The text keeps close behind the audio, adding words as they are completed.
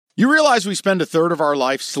You realize we spend a third of our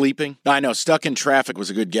life sleeping? I know, stuck in traffic was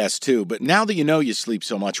a good guess too, but now that you know you sleep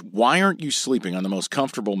so much, why aren't you sleeping on the most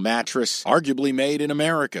comfortable mattress arguably made in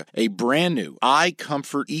America? A brand new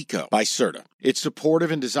iComfort Eco by Serta. It's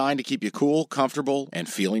supportive and designed to keep you cool, comfortable, and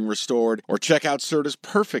feeling restored. Or check out Serta's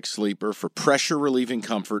Perfect Sleeper for pressure-relieving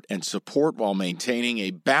comfort and support while maintaining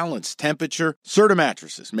a balanced temperature. Serta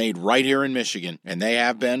mattresses made right here in Michigan, and they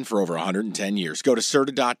have been for over 110 years. Go to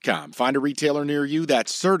Serta.com. Find a retailer near you.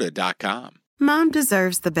 That's Serta.com. Mom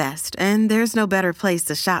deserves the best, and there's no better place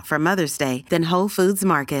to shop for Mother's Day than Whole Foods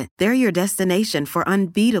Market. They're your destination for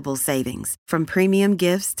unbeatable savings, from premium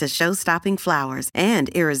gifts to show-stopping flowers and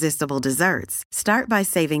irresistible desserts. Start by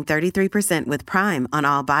saving 33% with Prime on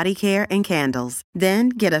all body care and candles. Then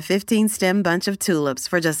get a 15-stem bunch of tulips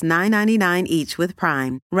for just $9.99 each with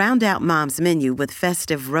Prime. Round out Mom's menu with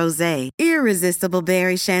festive rosé, irresistible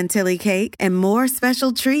berry chantilly cake, and more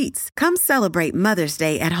special treats. Come celebrate Mother's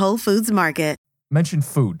Day at Whole Foods Market. Mention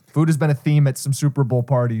food. Food has been a theme at some Super Bowl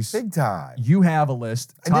parties. Big time. You have a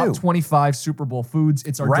list. Top 25 Super Bowl foods.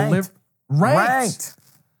 It's our ranked.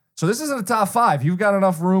 So this isn't a top 5. You've got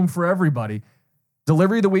enough room for everybody.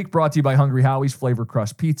 Delivery of the week brought to you by Hungry Howie's Flavor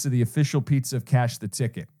Crust Pizza, the official pizza of Cash the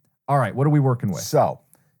Ticket. All right, what are we working with? So,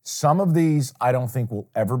 some of these I don't think will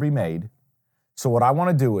ever be made. So what I want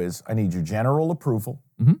to do is I need your general approval.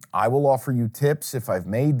 Mm-hmm. I will offer you tips if I've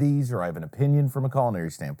made these or I have an opinion from a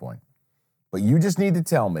culinary standpoint. But you just need to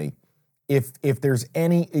tell me if there's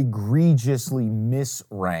any egregiously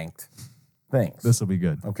misranked things. This will be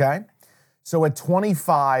good. Okay? So at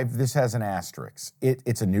 25, this has an asterisk.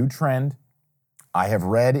 It's a new trend. I have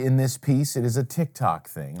read in this piece it is a TikTok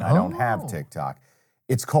thing. I don't have TikTok.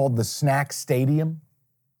 It's called the Snack Stadium.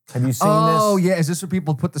 Have you seen this? Oh, yeah. Is this where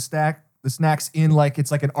people put the snacks in like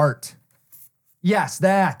it's like an art? Yes,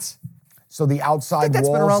 that. So the outside walls. I think that's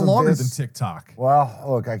been around longer this, than TikTok. Well,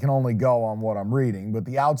 look, I can only go on what I'm reading, but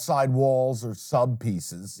the outside walls are sub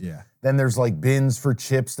pieces. Yeah. Then there's like bins for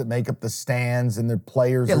chips that make up the stands, and the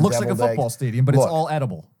players. Yeah, it are looks like a football stadium, but it's all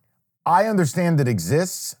edible. I understand it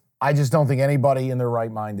exists. I just don't think anybody in their right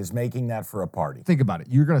mind is making that for a party. Think about it.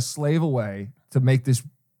 You're going to slave away to make this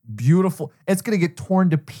beautiful. It's going to get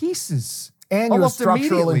torn to pieces. And your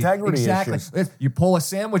structural integrity exactly. issues. You pull a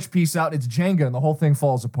sandwich piece out, it's Jenga, and the whole thing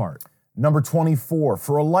falls apart. Number 24,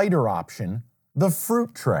 for a lighter option, the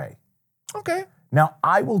fruit tray. Okay. Now,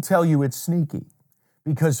 I will tell you it's sneaky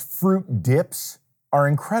because fruit dips are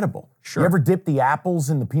incredible. Sure. You ever dip the apples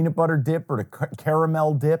in the peanut butter dip or the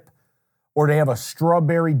caramel dip? Or they have a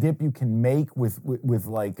strawberry dip you can make with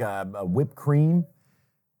like a whipped cream?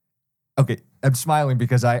 Okay, I'm smiling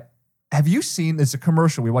because have you seen, there's a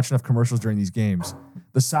commercial, we watch enough commercials during these games,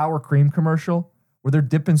 the sour cream commercial where they're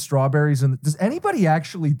dipping strawberries in. Does anybody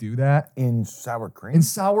actually do that? In sour cream? In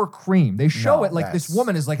sour cream. They show it like this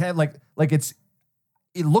woman is like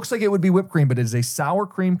it looks like it would be whipped cream, but it is a sour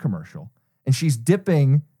cream commercial. And she's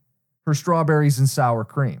dipping her strawberries in sour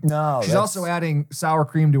cream. No. She's also adding sour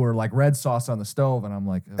cream to her like red sauce on the stove. And I'm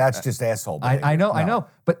like, that's just asshole behavior. I know.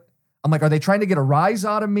 But I'm like, are they trying to get a rise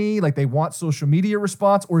out of me? Like they want social media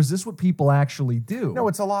response? Or is this what people actually do? No,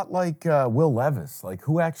 it's a lot like Will Levis. Like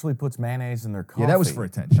who actually puts mayonnaise in their coffee? Yeah, that was for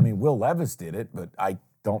attention. I mean, Will Levis did it, but I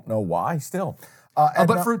don't know why still.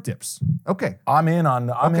 But fruit dips. Okay. I'm in on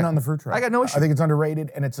the fruit tray. I got no issue. I think it's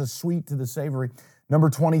underrated, and it's a sweet to the savory. Number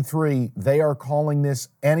 23, they are calling this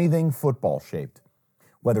anything football-shaped.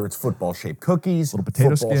 Whether it's football-shaped cookies, little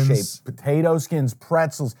potato football-shaped potato skins,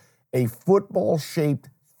 pretzels, a football-shaped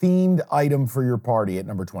themed item for your party at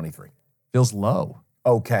number 23. Feels low.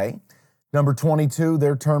 Okay. Number 22,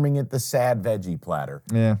 they're terming it the sad veggie platter.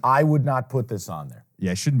 Yeah. I would not put this on there.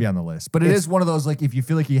 Yeah, it shouldn't be on the list. But it is one of those, like, if you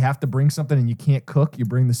feel like you have to bring something and you can't cook, you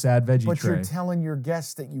bring the sad veggie tray. But you're telling your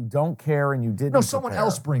guests that you don't care and you didn't No, someone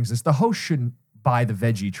else brings this. The host shouldn't buy the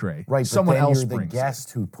veggie tray. Right, someone but then else you're the brings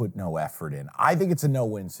guest who put no effort in. I think it's a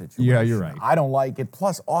no-win situation. Yeah, you're right. I don't like it.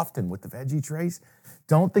 Plus, often with the veggie trays,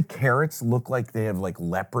 don't the carrots look like they have like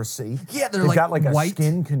leprosy? Yeah, They've got like white. a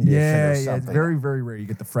skin condition or something. Yeah, it's very, very rare you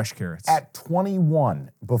get the fresh carrots. At 21,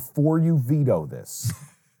 before you veto this,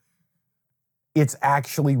 it's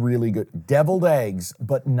actually really good. Deviled eggs,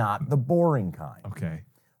 but not the boring kind. Okay.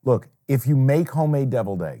 Look, if you make homemade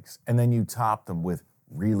deviled eggs and then you top them with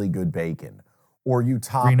really good bacon, or you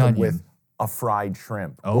top green them onion. with a fried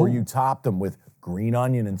shrimp, or you top them with green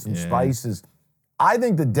onion and some spices, I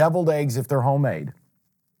think the deviled eggs, if they're homemade,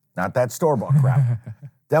 not that store-bought crap,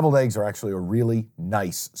 deviled eggs are actually a really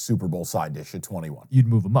nice Super Bowl side dish at 21. You'd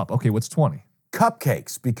move them up. Okay, what's 20?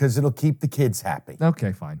 Cupcakes, because it'll keep the kids happy.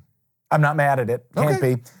 Okay, fine. I'm not mad at it. Can't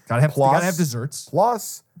be. Gotta have desserts.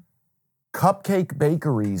 Plus, Cupcake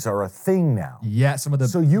bakeries are a thing now. Yeah, some of the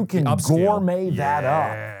So you can upscale. gourmet that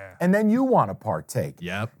up. And then you want to partake.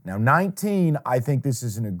 Yep. Now, 19, I think this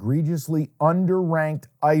is an egregiously underranked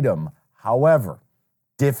item. However,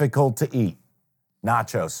 difficult to eat.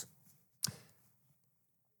 Nachos.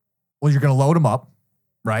 Well, you're going to load them up,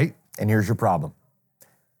 right? And here's your problem.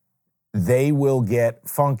 They will get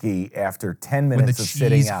funky after 10 minutes of sitting out.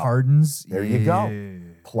 When the cheese hardens. There you go.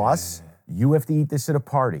 Plus, you have to eat this at a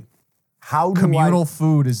party. How do Communal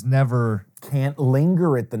food is never... Can't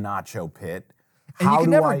linger at the nacho pit. And you can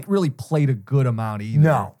never really plate a good amount either.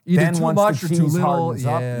 No. Either then too much or too little.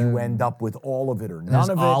 Up, you end up with all of it or none There's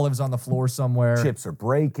of it. olives on the floor somewhere. Chips are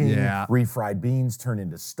breaking. Yeah. Refried beans turn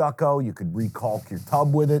into stucco. You could recalk your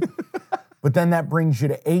tub with it. But then that brings you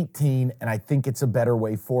to 18, and I think it's a better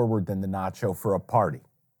way forward than the nacho for a party.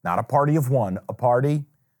 Not a party of one, a party,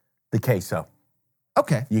 the queso.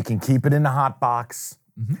 Okay. You can keep it in the hot box.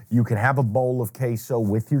 Mm-hmm. You can have a bowl of queso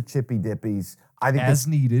with your chippy dippies. I think as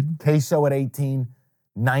needed. Queso at 18,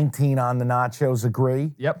 19 on the nachos,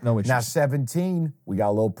 agree? Yep, no issues. Now 17, we got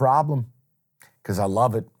a little problem because I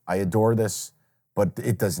love it. I adore this, but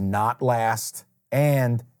it does not last.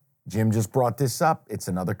 And Jim just brought this up. It's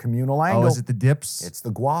another communal angle. Oh, is it the dips? It's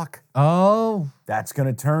the guac. Oh. That's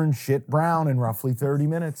going to turn shit brown in roughly 30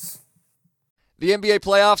 minutes. The NBA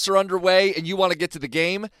playoffs are underway, and you want to get to the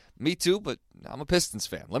game? Me too, but I'm a Pistons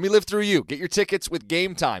fan. Let me live through you. Get your tickets with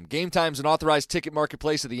Game Time. Game Time's an authorized ticket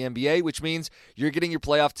marketplace of the NBA, which means you're getting your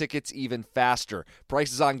playoff tickets even faster.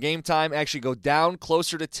 Prices on Game Time actually go down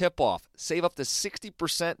closer to tip-off. Save up to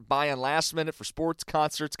 60% buy-in last minute for sports,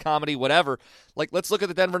 concerts, comedy, whatever. Like, let's look at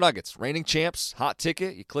the Denver Nuggets. Reigning champs, hot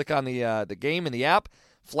ticket. You click on the game in the app.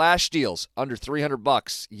 Flash deals under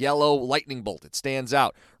 $300. Yellow lightning bolt, it stands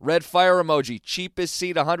out. Red fire emoji, cheapest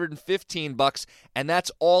seat $115, and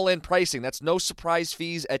that's all in pricing. That's no surprise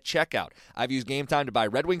fees at checkout. I've used Game Time to buy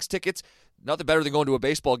Red Wings tickets. Nothing better than going to a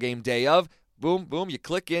baseball game day of. Boom, boom, you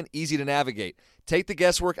click in, easy to navigate. Take the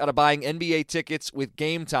guesswork out of buying NBA tickets with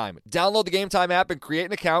Game Time. Download the Game Time app and create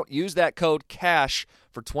an account. Use that code CASH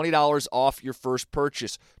for $20 off your first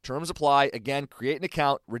purchase. Terms apply. Again, create an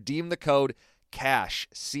account, redeem the code CASH,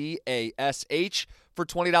 C-A-S-H, for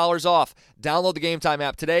 $20 off. Download the Game Time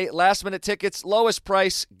app today. Last minute tickets, lowest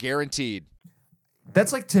price, guaranteed.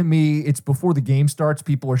 That's like, to me, it's before the game starts.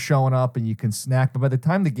 People are showing up and you can snack. But by the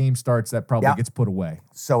time the game starts, that probably gets put away.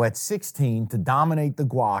 So at 16, to dominate the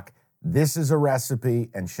guac, this is a recipe,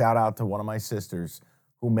 and shout out to one of my sisters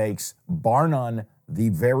who makes, bar none, the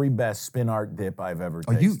very best spin art dip I've ever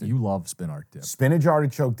tasted. You love spin art dip. Spinach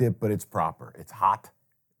artichoke dip, but it's proper. It's hot,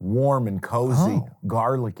 warm and cozy,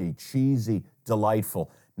 garlicky, cheesy, delightful.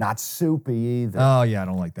 Not soupy either. Oh, yeah, I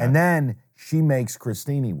don't like that. And then she makes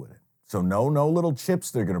crostini with it. So no little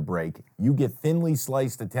chips they're going to break. You get thinly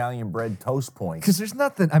sliced Italian bread toast points. Because there's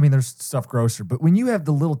nothing, I mean, there's stuff grosser, but when you have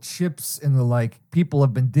the little chips and the, like, people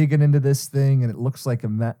have been digging into this thing and it looks like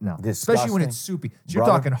no. Disgusting. Especially when it's soupy. So you're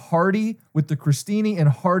talking hearty with the crostini and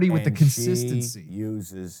hearty with the consistency. She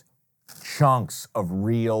uses chunks of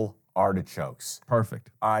real artichokes. Perfect.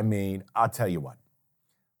 I mean, I'll tell you what.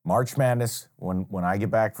 March Madness, when I get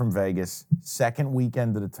back from Vegas, second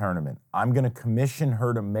weekend of the tournament, I'm going to commission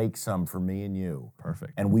her to make some for me and you.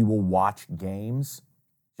 Perfect. And we will watch games.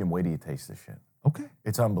 Jim, wait till you taste this shit. Okay.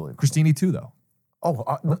 It's unbelievable. Crostini too, though.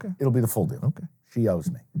 Oh, okay. It'll be the full deal. Okay. She owes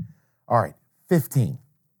me. All right, 15.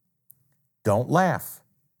 Don't laugh.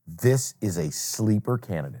 This is a sleeper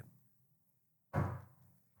candidate.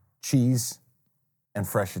 Cheese and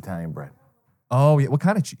fresh Italian bread. Oh, yeah. What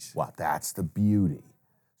kind of cheese? Wow, that's the beauty.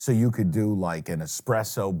 So you could do like an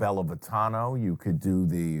espresso Bella Vitano. You could do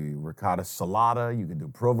the ricotta salata. You could do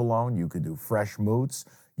provolone. You could do fresh mousse.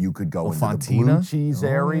 You could go into the blue cheese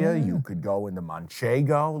area. Yeah. You could go into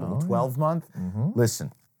Manchego, a little 12-month. Yeah. Mm-hmm.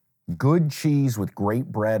 Listen, good cheese with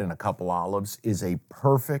great bread and a couple olives is a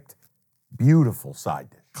perfect, beautiful side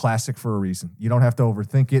dish. Classic for a reason. You don't have to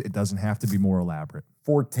overthink it. It doesn't have to be more elaborate.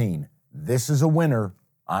 14. This is a winner.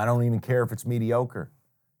 I don't even care if it's mediocre.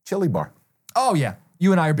 Chili bar. Oh, yeah.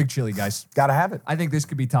 You and I are big chili guys. Got to have it. I think this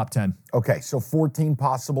could be top 10. Okay, so 14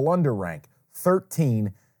 possible underrank.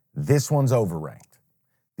 13, this one's overranked.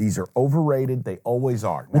 These are overrated. They always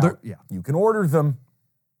are. Now, you can order them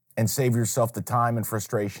and save yourself the time and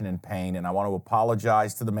frustration and pain. And I want to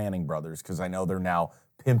apologize to the Manning brothers because I know they're now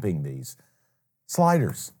pimping these.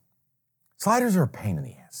 Sliders. Sliders are a pain in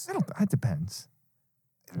the ass. It depends.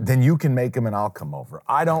 Then you can make them and I'll come over.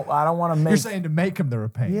 I don't want to make... You're saying to make them, they're a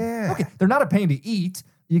pain. Yeah. Okay, they're not a pain to eat.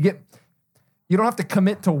 You don't have to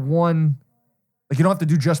commit to one, like you don't have to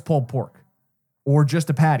do just pulled pork or just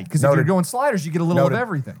a patty. Because if you're going sliders, you get a little of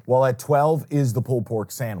everything. Well, at 12 is the pulled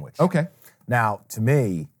pork sandwich. Okay. Now, to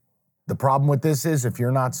me, the problem with this is if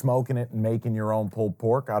you're not smoking it and making your own pulled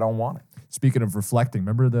pork, I don't want it. Speaking of reflecting,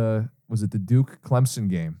 remember was it the Duke-Clemson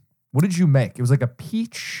game? What did you make? It was like a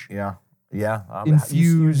peach. Yeah.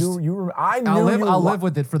 Infused. I'll live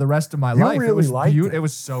with it for the rest of my life. Really it was liked it. It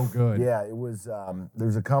was so good. Yeah, it was.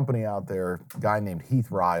 There's a company out there, a guy named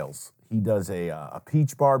Heath Riles. He does a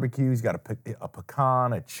peach barbecue. He's got a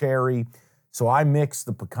pecan, a cherry. So I mixed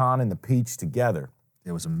the pecan and the peach together.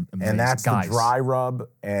 It was amazing. And that's the dry rub.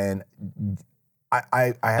 And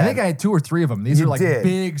I think I had 2 or 3 of them. These are like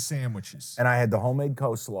big sandwiches. And I had the homemade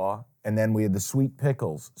coleslaw, and then we had the sweet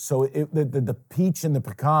pickles. So the peach and the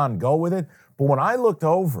pecan go with it. But when I looked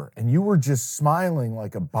over and you were just smiling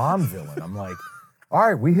like a Bond villain, I'm like, all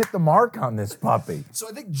right, we hit the mark on this puppy. So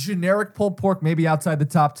I think generic pulled pork maybe outside the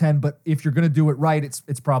top 10, but if you're going to do it right,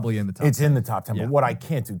 it's probably in the top 10. It's in the top 10. Yeah. But what I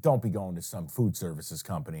can't do, don't be going to some food services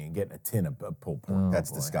company and getting a tin of pulled pork. That's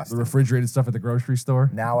disgusting. The refrigerated stuff at the grocery store.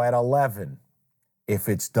 Now at 11, if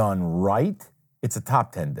it's done right, it's a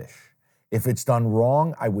top 10 dish. If it's done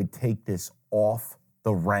wrong, I would take this off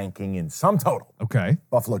the ranking in sum total. Okay.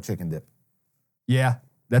 Buffalo chicken dip. Yeah,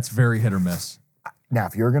 that's very hit or miss. Now,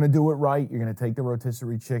 if you're going to do it right, you're going to take the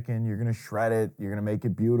rotisserie chicken, you're going to shred it, you're going to make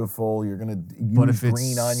it beautiful, you're going to use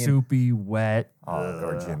green onion. Soupy, wet.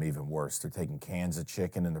 Or Jim, even worse, they're taking cans of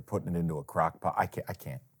chicken and they're putting it into a crock pot. I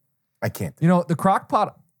can't. You know, the crock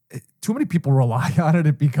pot, too many people rely on it.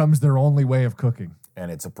 It becomes their only way of cooking. And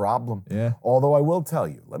it's a problem. Yeah. Although I will tell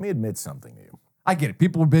you, let me admit something to you. I get it.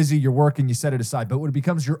 People are busy, you're working, you set it aside. But when it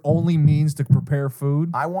becomes your only means to prepare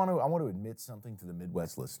food. I want to admit something to the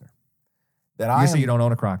Midwest listener. You say you don't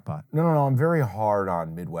own a crock pot. No. I'm very hard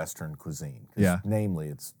on Midwestern cuisine. Yeah. Namely,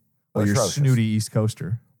 it's you're snooty East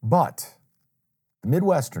Coaster. But the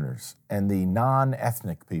Midwesterners and the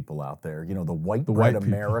non-ethnic people out there, you know, the white bread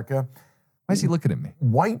America. Why is he looking at me?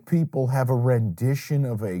 White people have a rendition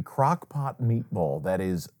of a crock pot meatball that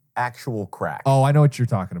is actual crack. Oh, I know what you're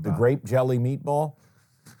talking about. The grape jelly meatball.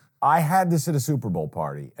 I had this at a Super Bowl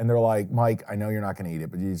party, and they're like, Mike, I know you're not going to eat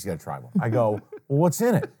it, but you just got to try one. I go, well, what's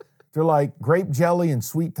in it? They're like, grape jelly and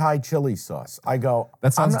sweet Thai chili sauce. I go,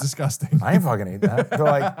 that sounds disgusting. I ain't fucking eat that. They're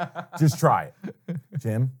like, just try it.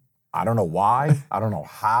 Jim, I don't know why. I don't know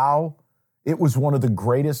how. It was one of the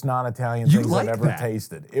greatest non-Italian things I've ever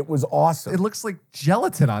tasted. It was awesome. It looks like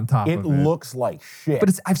gelatin on top of it. It looks like shit.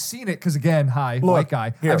 But I've seen it, because again, white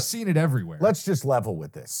guy, I've seen it everywhere. Let's just level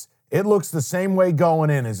with this. It looks the same way going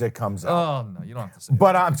in as it comes out. Oh, no, you don't have to say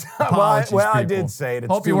but that. I did say it.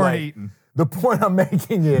 It's Hope you weren't eating. The point I'm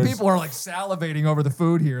making is... People are like salivating over the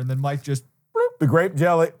food here, and then Mike just... Bloop. The grape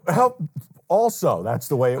jelly... Also, that's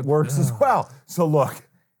the way it works as well. So look,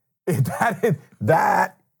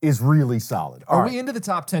 that is really solid. Are we into the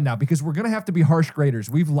top 10 now? Because we're going to have to be harsh graders.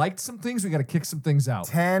 We've liked some things. We got to kick some things out.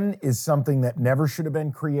 10 is something that never should have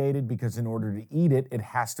been created, because in order to eat it, it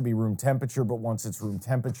has to be room temperature. But once it's room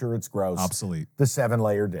temperature, it's gross. Obsolete. The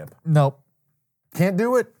 7-layer dip. Nope. Can't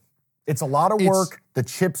do it. It's a lot of work. The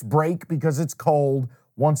chips break because it's cold.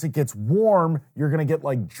 Once it gets warm, you're going to get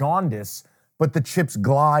like jaundice, but the chips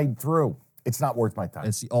glide through. It's not worth my time.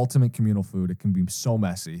 It's the ultimate communal food. It can be so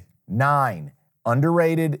messy. 9,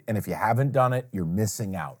 underrated, and if you haven't done it, you're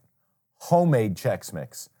missing out. Homemade Chex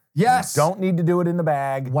Mix. Yes. You don't need to do it in the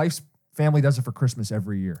bag. Wife's family does it for Christmas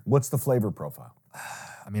every year. What's the flavor profile?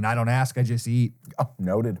 I mean, I don't ask, I just eat. Oh,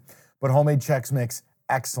 noted. But homemade Chex Mix,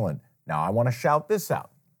 excellent. Now, I want to shout this out.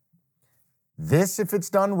 This, if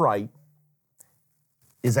it's done right,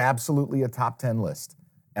 is absolutely a top 10 list.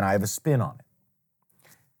 And I have a spin on it.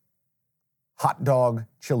 Hot dog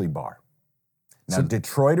chili bar. Now,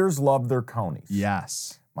 Detroiters love their conies.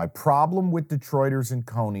 Yes. My problem with Detroiters and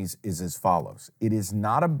conies is as follows. It is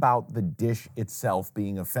not about the dish itself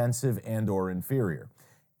being offensive and or inferior.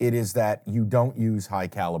 It is that you don't use high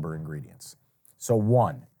caliber ingredients. So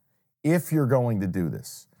 1, if you're going to do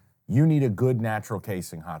this, you need a good natural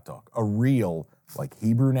casing hot dog. A real, like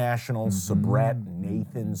Hebrew National, Sabret,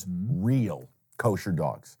 Nathan's, real kosher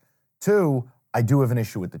dogs. 2, I do have an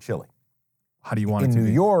issue with the chili. How do you want it to be? In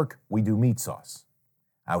New York, we do meat sauce.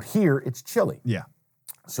 Out here, it's chili. Yeah.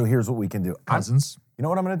 So here's what we can do. Cousins. You know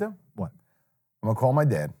what I'm going to do? What? I'm going to call my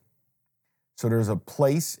dad. So there's a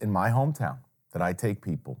place in my hometown that I take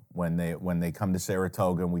people when they come to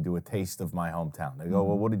Saratoga and we do a taste of my hometown. They go,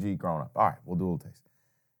 well, what did you eat growing up? All right, we'll do a little taste.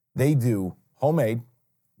 They do homemade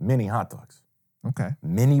mini hot dogs. Okay.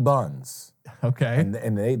 Mini buns. Okay.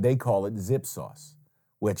 And they call it zip sauce,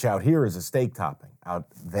 which out here is a steak topping. Out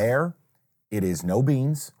there, it is no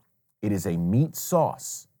beans. It is a meat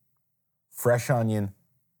sauce, fresh onion,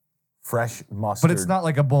 fresh mustard. But it's not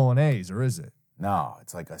like a bolognese, or is it? No,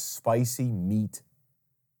 it's like a spicy meat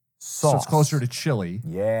sauce. So it's closer to chili.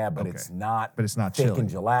 Yeah, but it's not. But it's not thick chili. and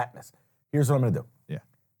gelatinous. Here's what I'm going to do. Yeah.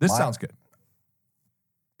 This sounds good.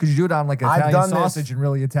 Could you do it on like Italian sausage and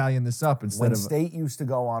really Italian this up instead when of... State used to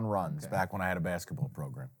go on runs back when I had a basketball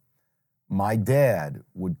program, my dad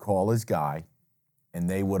would call his guy, and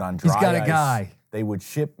they would on dry He's got a ice, guy. They would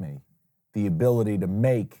ship me the ability to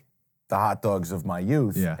make the hot dogs of my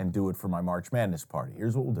youth and do it for my March Madness party.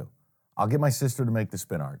 Here's what we'll do. I'll get my sister to make the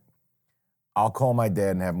spin art. I'll call my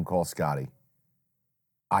dad and have him call Scotty.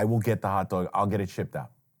 I will get the hot dog. I'll get it shipped out.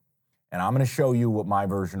 And I'm going to show you what my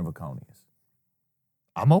version of a coney is.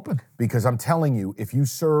 I'm open. Because I'm telling you, if you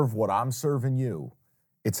serve what I'm serving you,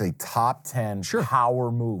 it's a top 10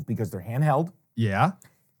 power move because they're handheld. Yeah.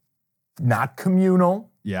 Not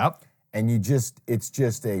communal. Yep. And it's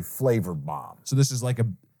just a flavor bomb. So this is like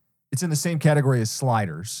it's in the same category as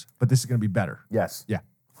sliders, but this is going to be better. Yes. Yeah.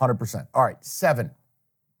 100%. All right, 7.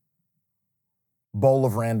 Bowl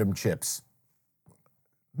of random chips.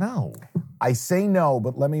 No. I say no,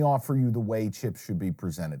 but let me offer you the way chips should be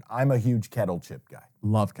presented. I'm a huge kettle chip guy.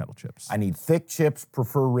 Love kettle chips. I need thick chips,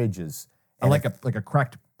 prefer ridges. I like a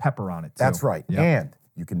cracked pepper on it, too. That's right. Yep. And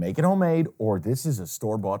you can make it homemade, or this is a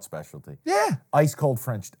store-bought specialty. Yeah. Ice cold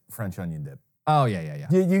French onion dip. Oh, yeah.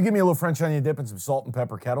 You give me a little French onion dip and some salt and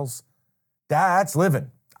pepper kettles. That's living.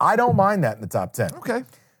 I don't mind that in the top 10. Okay.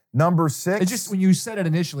 Number 6. It just, when you said it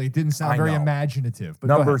initially, it didn't sound very imaginative. But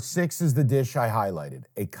Number 6 is the dish I highlighted,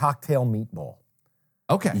 a cocktail meatball.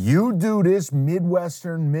 Okay. You do this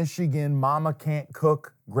Midwestern Michigan mama can't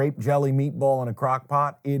cook grape jelly meatball in a crock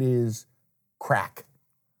pot, it is crack.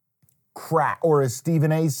 Crack. Or as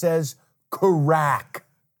Stephen A says, crack.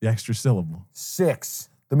 The extra syllable. 6,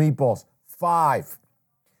 the meatballs. 5,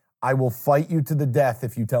 I will fight you to the death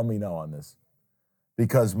if you tell me no on this.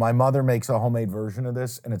 Because my mother makes a homemade version of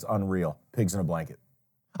this, and it's unreal. Pigs in a blanket.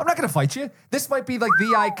 I'm not going to fight you. This might be like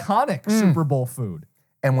the iconic Super Bowl food.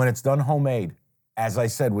 And when it's done homemade, as I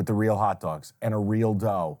said, with the real hot dogs and a real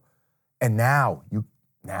dough, and now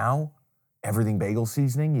everything bagel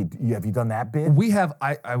seasoning. Have you done that bit? We have.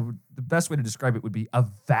 The best way to describe it would be a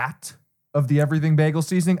vat of the everything bagel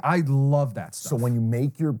seasoning. I love that stuff. So when you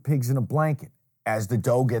make your pigs in a blanket, as the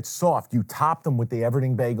dough gets soft, you top them with the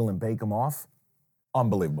everything bagel and bake them off.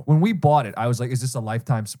 Unbelievable. When we bought it, I was like, is this a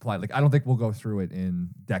lifetime supply? Like, I don't think we'll go through it in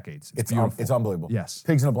decades. It's beautiful. It's unbelievable. Yes.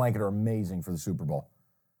 Pigs in a blanket are amazing for the Super Bowl.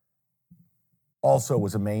 Also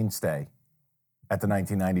was a mainstay at the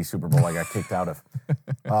 1990 Super Bowl I got kicked out of.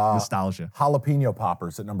 Nostalgia. Jalapeno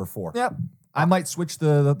poppers at number 4. Yep. I might switch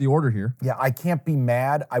the order here. Yeah, I can't be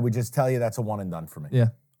mad. I would just tell you that's a one and done for me. Yeah.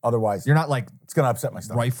 Otherwise, you're not like it's going to upset my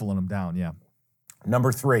stomach. Rifling them down, yeah.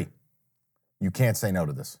 Number 3. You can't say no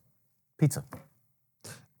to this. Pizza.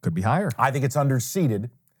 Could be higher. I think it's underseated,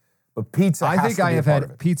 but pizza has to be a part of it. I think I have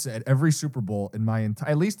had pizza at every Super Bowl in my entire,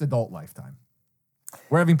 at least adult lifetime.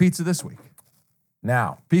 We're having pizza this week.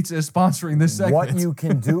 Now, pizza is sponsoring this segment. What you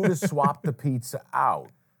can do to swap the pizza out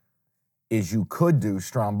is you could do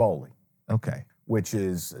stromboli. Okay. Which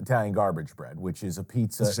is Italian garbage bread, which is a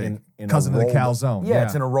pizza in cousin a of the calzone. Yeah,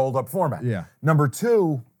 it's in a rolled up format. Yeah. Number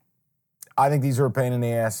 2, I think these are a pain in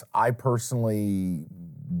the ass. I personally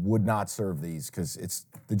would not serve these because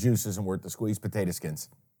the juice isn't worth the squeeze. Potato skins.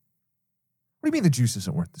 What do you mean the juice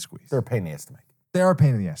isn't worth the squeeze? They're a pain in the ass to make. They are a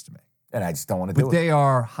pain in the ass to make. And I just don't want to do it. But they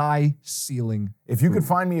are high ceiling. If you could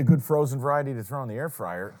find me a good frozen variety to throw in the air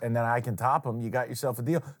fryer, and then I can top them, you got yourself a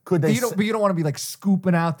deal. Could they? But you don't want to be like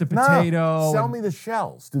scooping out the potato. No, sell me the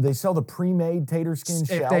shells. Do they sell the pre-made tater skin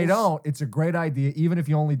shells? If they don't, it's a great idea, even if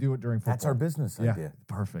you only do it during football. That's our business idea.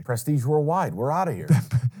 Perfect. Prestige worldwide. We're out of here.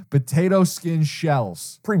 Potato skin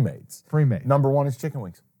shells. Pre-mades. Pre-made. Number 1 is chicken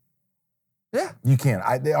wings. Yeah. You can't.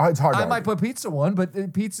 It's hard to I might put pizza 1,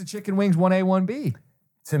 but pizza chicken wings 1A, 1B.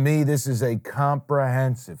 To me, this is a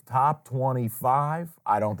comprehensive top 25.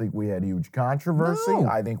 I don't think we had huge controversy. No.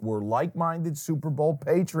 I think we're like-minded Super Bowl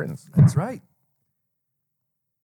patrons. That's right.